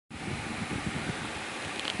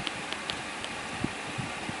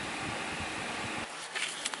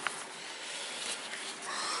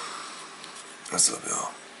What's up, y'all?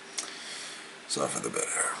 Sorry for the bad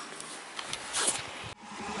hair.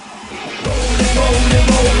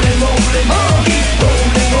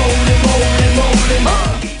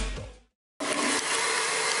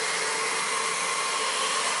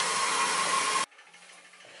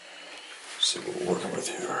 See what we're working with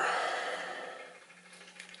here.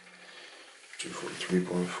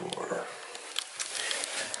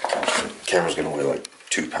 243.4. Camera's gonna weigh like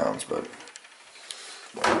 2 pounds, but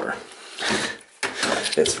whatever.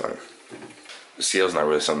 It's fine. The scale's not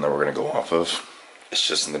really something that we're gonna go off of. It's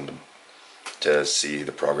just something to see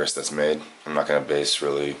the progress that's made. I'm not gonna base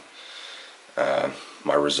really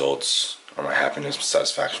my results or my happiness and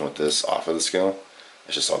satisfaction with this off of the scale.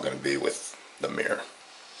 It's just all gonna be with the mirror.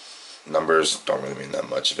 Numbers don't really mean that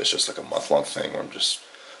much if it's just like a month-long thing where I'm just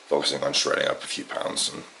focusing on shredding up a few pounds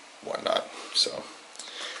and whatnot. So,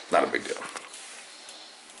 not a big deal.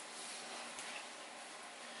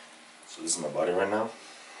 So this is my body right now.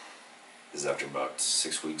 This is after about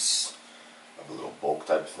 6 weeks of a little bulk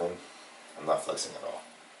type of thing. I'm not flexing at all.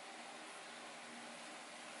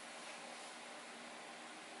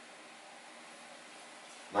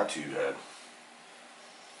 Not too bad.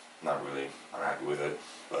 Not really unhappy with it,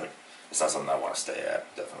 but it's not something I want to stay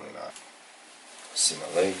at. Definitely not. See my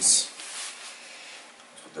legs.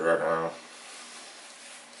 That's what they're at now.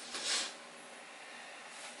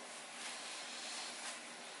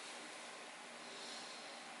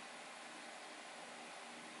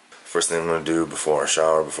 First thing I'm going to do before I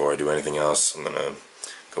shower, before I do anything else, I'm going to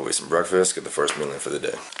go eat some breakfast, get the first meal in for the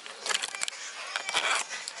day.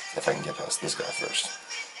 If I can get past this guy first.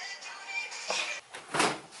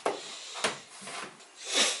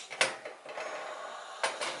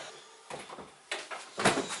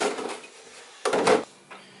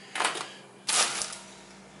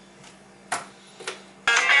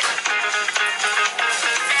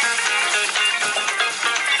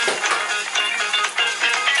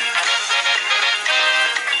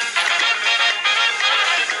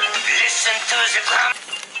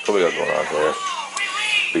 What we got going on here?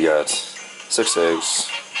 We got 6 eggs,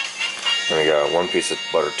 and we got 1 piece of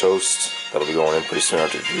buttered toast. That'll be going in pretty soon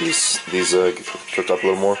after these get cooked up a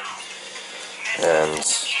little more. And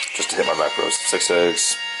just to hit my macros, 6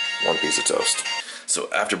 eggs, 1 piece of toast. So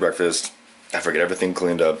after breakfast, after I get everything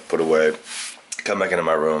cleaned up, put away, come back into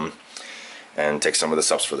my room and take some of the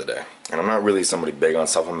subs for the day. And I'm not really somebody big on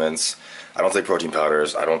supplements. I don't take protein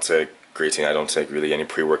powders. I don't take creatine. I don't take really any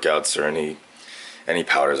pre-workouts or any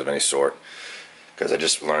powders of any sort, because I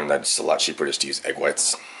just learned that it's a lot cheaper just to use egg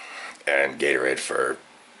whites and Gatorade for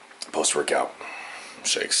post-workout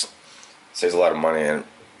shakes. Saves a lot of money and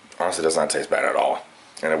honestly does not taste bad at all,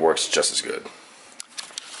 and it works just as good.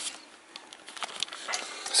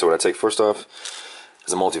 So what I take first off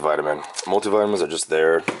is a multivitamin. Multivitamins are just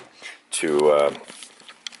there to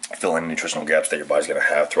fill in nutritional gaps that your body's going to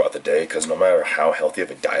have throughout the day, because no matter how healthy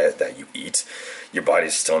of a diet that you eat, your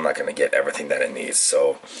body's still not going to get everything that it needs.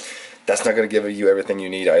 So that's not going to give you everything you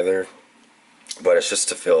need either, but it's just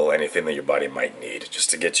to fill anything that your body might need,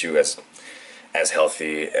 just to get you as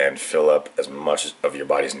healthy and fill up as much of your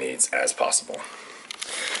body's needs as possible.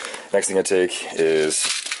 Next thing I take is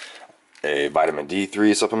a vitamin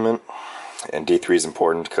D3 supplement, and D3 is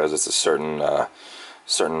important because it's a certain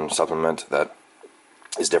supplement that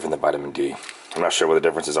is different than vitamin D. I'm not sure what the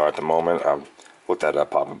differences are at the moment. Look that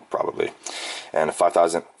up probably. And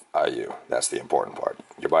 5,000 IU, that's the important part.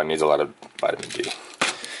 Your body needs a lot of vitamin D.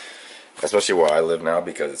 Especially where I live now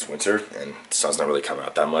because it's winter and the sun's not really coming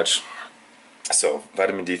out that much. So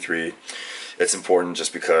vitamin D3, it's important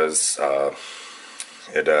just because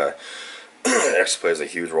it actually plays a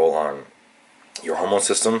huge role on your hormone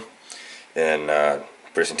system and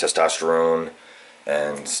producing testosterone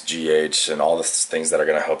and GH and all the things that are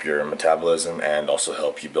going to help your metabolism and also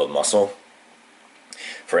help you build muscle.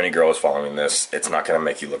 For any girl who's following this, it's not going to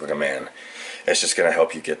make you look like a man. It's just going to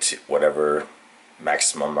help you get to whatever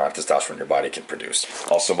maximum amount of testosterone your body can produce.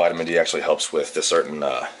 Also, vitamin D actually helps with a certain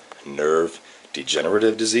nerve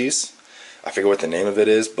degenerative disease. I forget what the name of it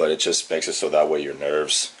is, but it just makes it so that way your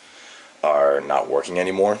nerves are not working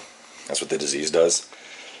anymore. That's what the disease does.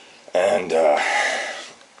 And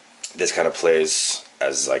this kind of plays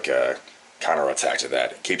as like a counterattack to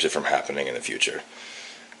that. It keeps it from happening in the future.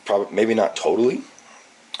 Probably, maybe not totally.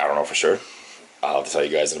 I don't know for sure. I'll have to tell you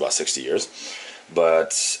guys in about 60 years.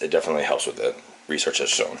 But it definitely helps with it. Research has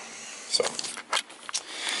shown. So,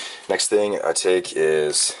 next thing I take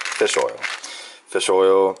is fish oil. Fish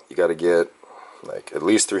oil, you got to get like at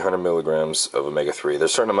least 300 milligrams of omega-3.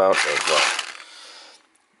 There's a certain amount of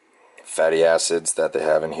fatty acids that they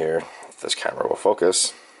have in here. If this camera will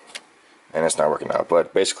focus. And it's not working out.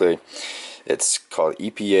 But basically, It's called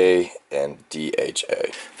EPA and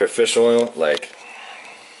DHA. For fish oil, like,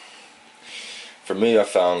 for me, I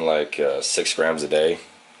found like 6 grams a day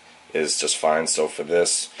is just fine. So for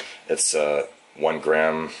this, it's 1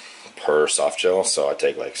 gram per soft gel, so I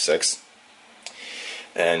take like 6.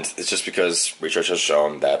 And it's just because research has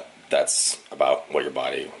shown that that's about what your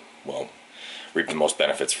body will reap the most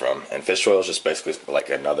benefits from. And fish oil is just basically like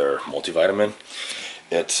another multivitamin.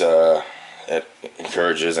 It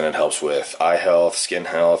encourages and it helps with eye health, skin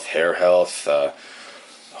health, hair health,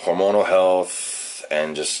 hormonal health,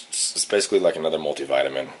 and just it's basically like another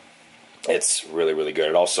multivitamin. It's really, really good.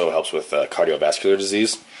 It also helps with cardiovascular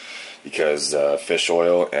disease because fish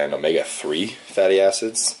oil and omega-3 fatty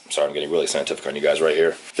acids. Sorry, I'm getting really scientific on you guys right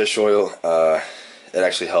here. Fish oil, it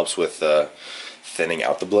actually helps with thinning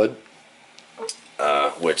out the blood,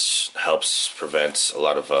 which helps prevent a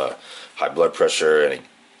lot of high blood pressure and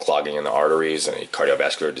clogging in the arteries and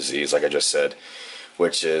cardiovascular disease, like I just said,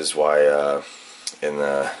 which is why in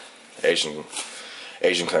the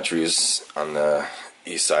Asian countries on the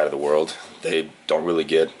east side of the world, they don't really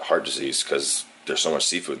get heart disease because there's so much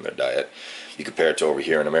seafood in their diet. You compare it to over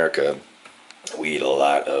here in America, we eat a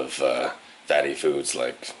lot of fatty foods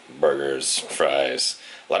like burgers, fries,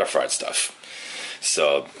 a lot of fried stuff.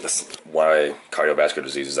 So that's why cardiovascular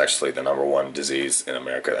disease is actually the #1 disease in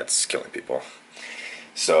America that's killing people.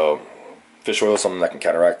 So fish oil is something that can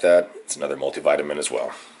counteract that. It's another multivitamin as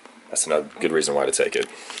well. That's another good reason why to take it.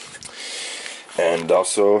 And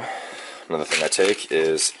also, another thing I take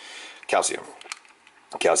is calcium.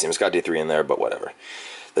 Calcium, it's got D3 in there, but whatever.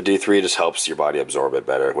 The D3 just helps your body absorb it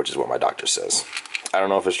better, which is what my doctor says. I don't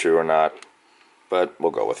know if it's true or not, but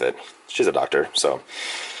we'll go with it. She's a doctor, so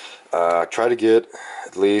try to get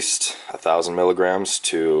at least 1,000 milligrams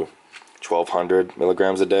to 1,200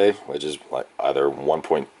 milligrams a day, which is like either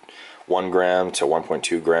 1.1 gram to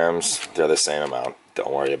 1.2 grams. They're the same amount.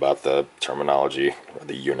 Don't worry about the terminology or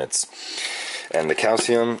the units. And the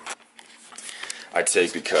calcium I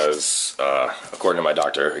take because, according to my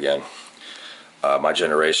doctor, again, my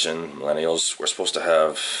generation, millennials, we're supposed to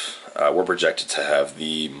have, we're projected to have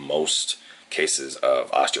the most cases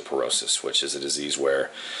of osteoporosis, which is a disease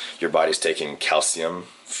where your body's taking calcium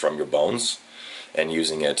from your bones and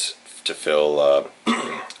using it to fill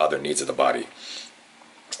other needs of the body.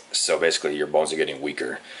 So basically your bones are getting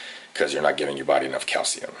weaker because you're not giving your body enough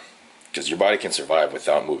calcium. Because your body can survive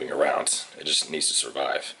without moving around. It just needs to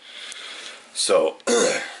survive. So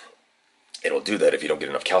it'll do that if you don't get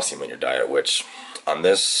enough calcium in your diet, which on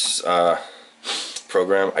this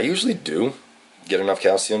program, I usually do get enough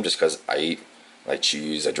calcium just because I eat like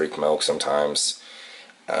cheese, I drink milk sometimes,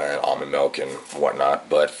 almond milk and whatnot.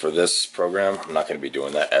 But for this program, I'm not going to be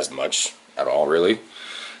doing that as much at all, really,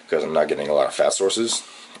 because I'm not getting a lot of fat sources.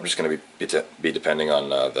 I'm just going to be depending on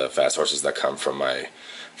the fat sources that come from my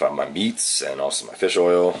meats and also my fish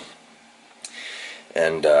oil.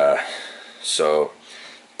 And so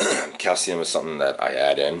calcium is something that I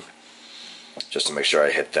add in just to make sure I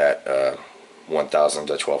hit that 1,000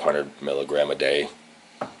 to 1,200 milligram a day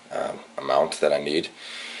amount that I need.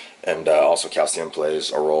 And also calcium plays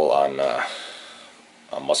a role on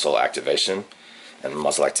muscle activation and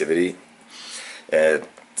muscle activity.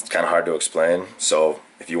 It's kind of hard to explain, so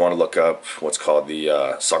if you want to look up what's called the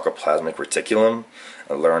sarcoplasmic reticulum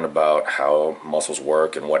and learn about how muscles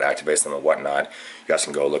work and what activates them and whatnot, you guys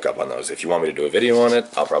can go look up on those. If you want me to do a video on it,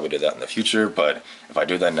 I'll probably do that in the future, but if I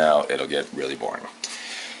do that now, it'll get really boring.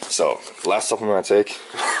 So, the last supplement I take,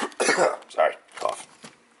 sorry, cough,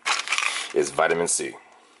 is vitamin C.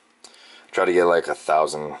 Try to get like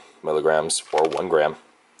 1,000 milligrams or 1 gram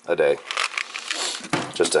a day,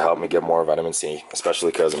 just to help me get more vitamin C,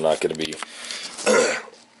 especially because I'm not going to be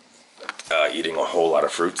eating a whole lot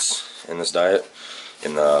of fruits in this diet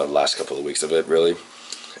in the last couple of weeks of it, really.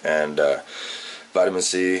 And vitamin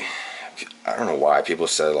C, I don't know why people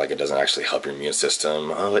say like it doesn't actually help your immune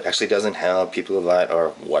system. Oh, it actually doesn't help people a lot or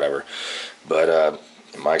whatever. But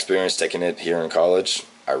in my experience taking it here in college,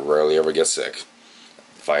 I rarely ever get sick.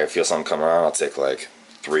 If I feel something coming around, I'll take like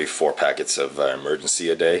 3-4 packets of emergency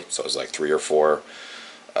a day. So it's like 3 or 4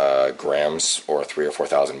 grams or 3,000 or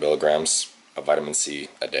 4,000 milligrams of vitamin C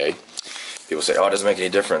a day. People say, oh, it doesn't make any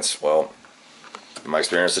difference. Well, in my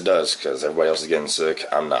experience it does, because everybody else is getting sick,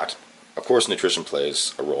 I'm not. Of course nutrition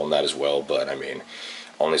plays a role in that as well, but I mean,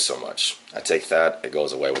 only so much. I take that, it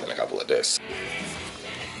goes away within a couple of days.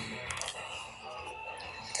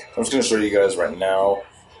 I'm just going to show you guys right now.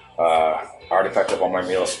 I already packed up all my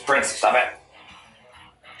meals. Prince, stop it!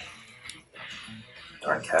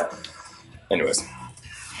 Darn cat. Anyways.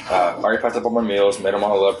 I already packed up all my meals, made them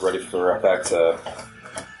all up, ready for, I packed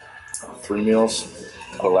 3 meals.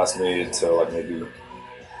 It'll last me till like maybe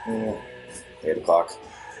 8 o'clock,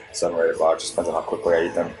 7 or 8 o'clock, just depends on how quickly I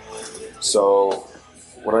eat them. So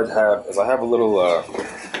what I'd have is I have a little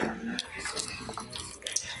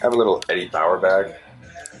Eddie Bauer bag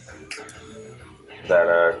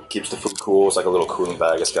that keeps the food cool. It's like a little cooling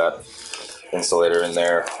bag. It's got insulator in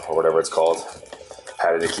there, or whatever it's called,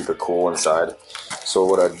 padded to keep it cool inside. So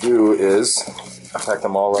what I do is I pack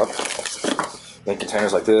them all up in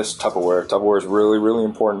containers like this. Tupperware. Tupperware is really, really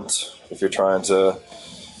important if you're trying to,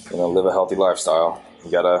 live a healthy lifestyle.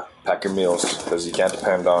 You gotta pack your meals because you can't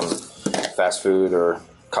depend on fast food or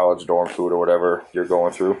college dorm food or whatever you're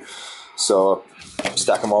going through. So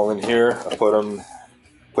stack them all in here. I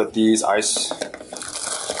put these ice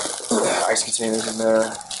containers in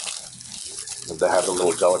there. They have a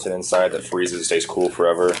little gelatin inside that freezes and stays cool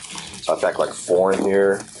forever. So I pack like 4 in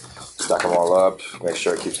here, stack them all up, make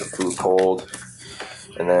sure it keeps the food cold,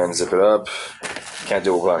 and then zip it up. Can't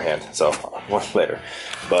do it with one hand, so later.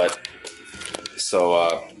 But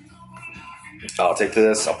so I'll take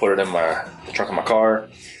this, I'll put it in the trunk of my car,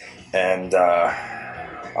 and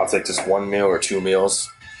I'll take just 1 meal or 2 meals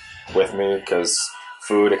with me because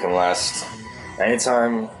food, it can last.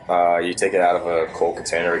 Anytime you take it out of a cold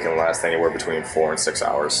container, it can last anywhere between 4 and 6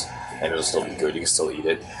 hours, and it'll still be good. You can still eat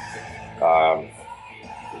it.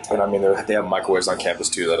 And I mean, they have microwaves on campus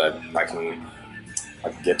too that I can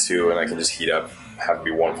get to, and I can just heat up, have it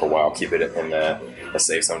be warm for a while, keep it in a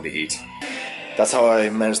safe zone to eat. That's how I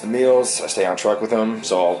manage the meals. I stay on track with them,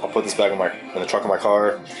 so I'll put this bag in the trunk of my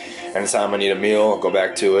car. Anytime I need a meal, I'll go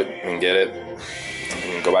back to it and get it,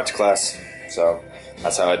 and go back to class. So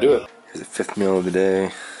that's how I do it. Here's the 5th meal of the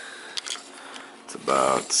day. It's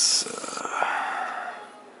about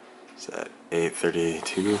it's at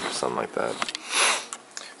 8:32, something like that.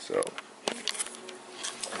 So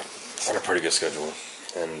I have a pretty good schedule,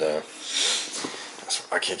 and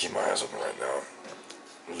I can't keep my eyes open right now.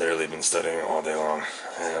 Literally been studying all day long.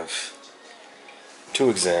 I have 2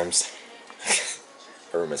 exams.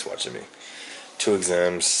 My roommate's watching me. 2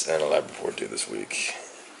 exams and a lab report due this week.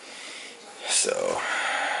 So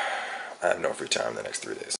I have no free time the next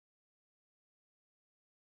 3 days.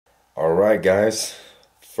 Alright guys,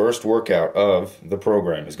 first workout of the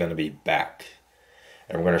program is going to be back.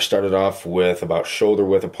 And we're going to start it off with about shoulder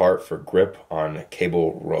width apart for grip on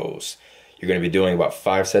cable rows. You're going to be doing about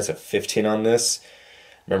 5 sets of 15 on this.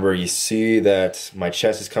 Remember, you see that my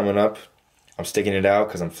chest is coming up. I'm sticking it out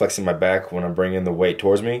because I'm flexing my back when I'm bringing the weight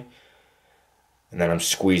towards me. And then I'm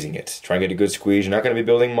squeezing it. Try and get a good squeeze. You're not going to be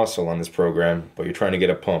building muscle on this program, but you're trying to get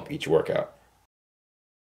a pump each workout.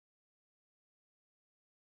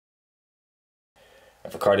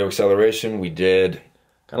 And for cardio acceleration, we did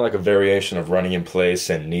kind of like a variation of running in place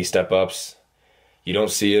and knee step ups. You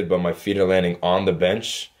don't see it, but my feet are landing on the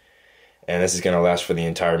bench, and this is going to last for the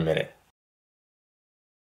entire minute.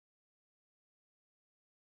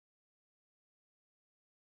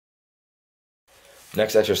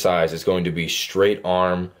 Next exercise is going to be straight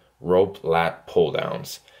arm rope lat pull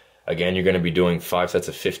downs. Again, you're going to be doing 5 sets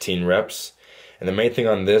of 15 reps. And the main thing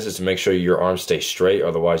on this is to make sure your arms stay straight,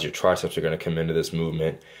 otherwise your triceps are going to come into this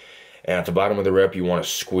movement. And at the bottom of the rep, you want to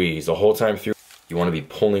squeeze. The whole time through, you want to be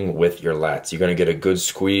pulling with your lats. You're going to get a good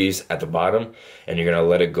squeeze at the bottom, and you're going to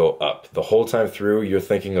let it go up. The whole time through, you're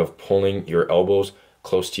thinking of pulling your elbows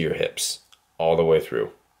close to your hips all the way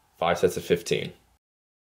through. 5 sets of 15.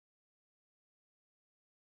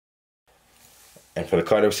 And for the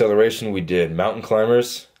cardio acceleration, we did mountain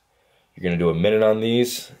climbers. You're going to do a minute on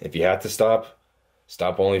these. If you have to stop,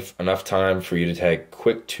 stop only enough time for you to take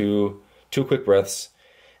two quick breaths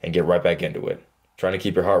and get right back into it. Trying to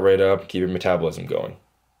keep your heart rate up, keep your metabolism going.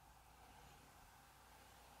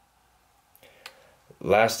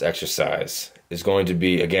 Last exercise is going to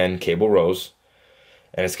be, again, cable rows.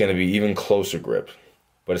 And it's going to be even closer grip.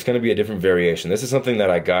 But it's going to be a different variation. This is something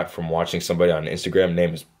that I got from watching somebody on Instagram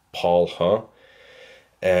named Paul Huh.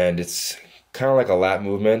 And it's kind of like a lat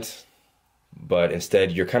movement, but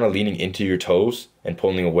instead you're kind of leaning into your toes and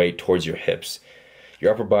pulling a weight towards your hips.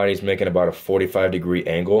 Your upper body is making about a 45-degree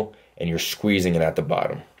angle, and you're squeezing it at the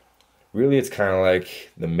bottom. Really, it's kind of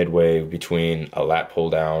like the midway between a lat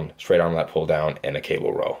pull down, straight arm lat pull down, and a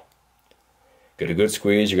cable row. Get a good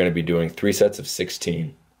squeeze. You're going to be doing 3 sets of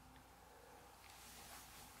 16.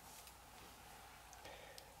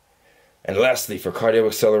 And lastly, for cardio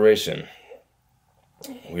acceleration,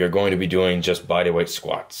 we are going to be doing just bodyweight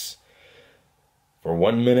squats. For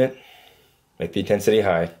 1 minute, make the intensity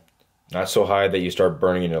high. Not so high that you start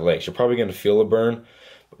burning in your legs. You're probably going to feel a burn,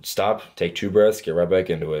 but stop, take 2 breaths, get right back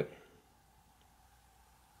into it.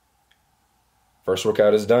 First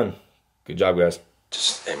workout is done. Good job, guys.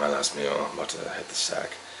 Just ate my last meal. I'm about to hit the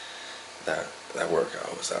sack. That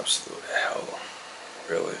workout was absolute hell,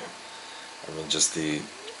 really. I mean, just the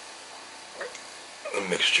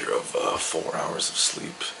mixture of 4 hours of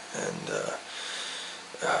sleep and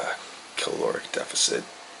caloric deficit,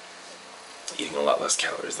 eating a lot less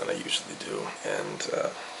calories than I usually do, and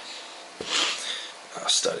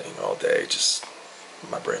studying all day. Just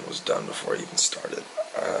my brain was done before I even started.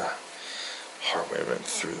 Heart rate went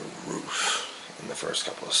through the roof in the first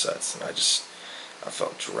couple of sets, and I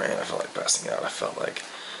felt drained. I felt like passing out. I felt like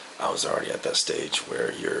I was already at that stage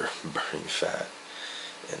where you're burning fat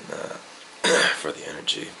and for the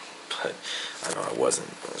energy, but I know I wasn't.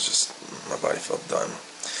 It was just my body felt done.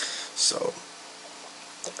 So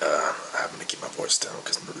I happen to keep my voice down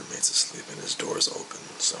because my roommate's asleep and his door's open.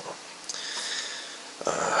 So,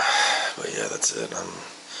 but yeah, that's it. I'm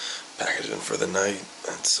packaging for the night.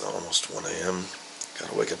 It's almost 1 a.m.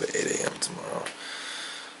 Gotta wake up at 8 a.m. tomorrow.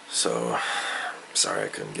 So, sorry I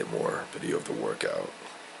couldn't get more video of the workout.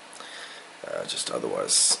 Just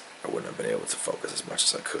otherwise, I wouldn't have been able to focus as much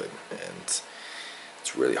as I could. And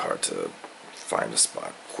it's really hard to find a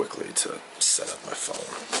spot quickly to set up my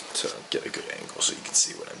phone to get a good angle so you can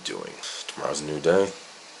see what I'm doing. Tomorrow's a new day,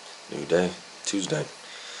 Tuesday.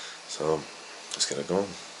 So, let's get it going.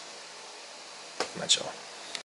 Night, y'all.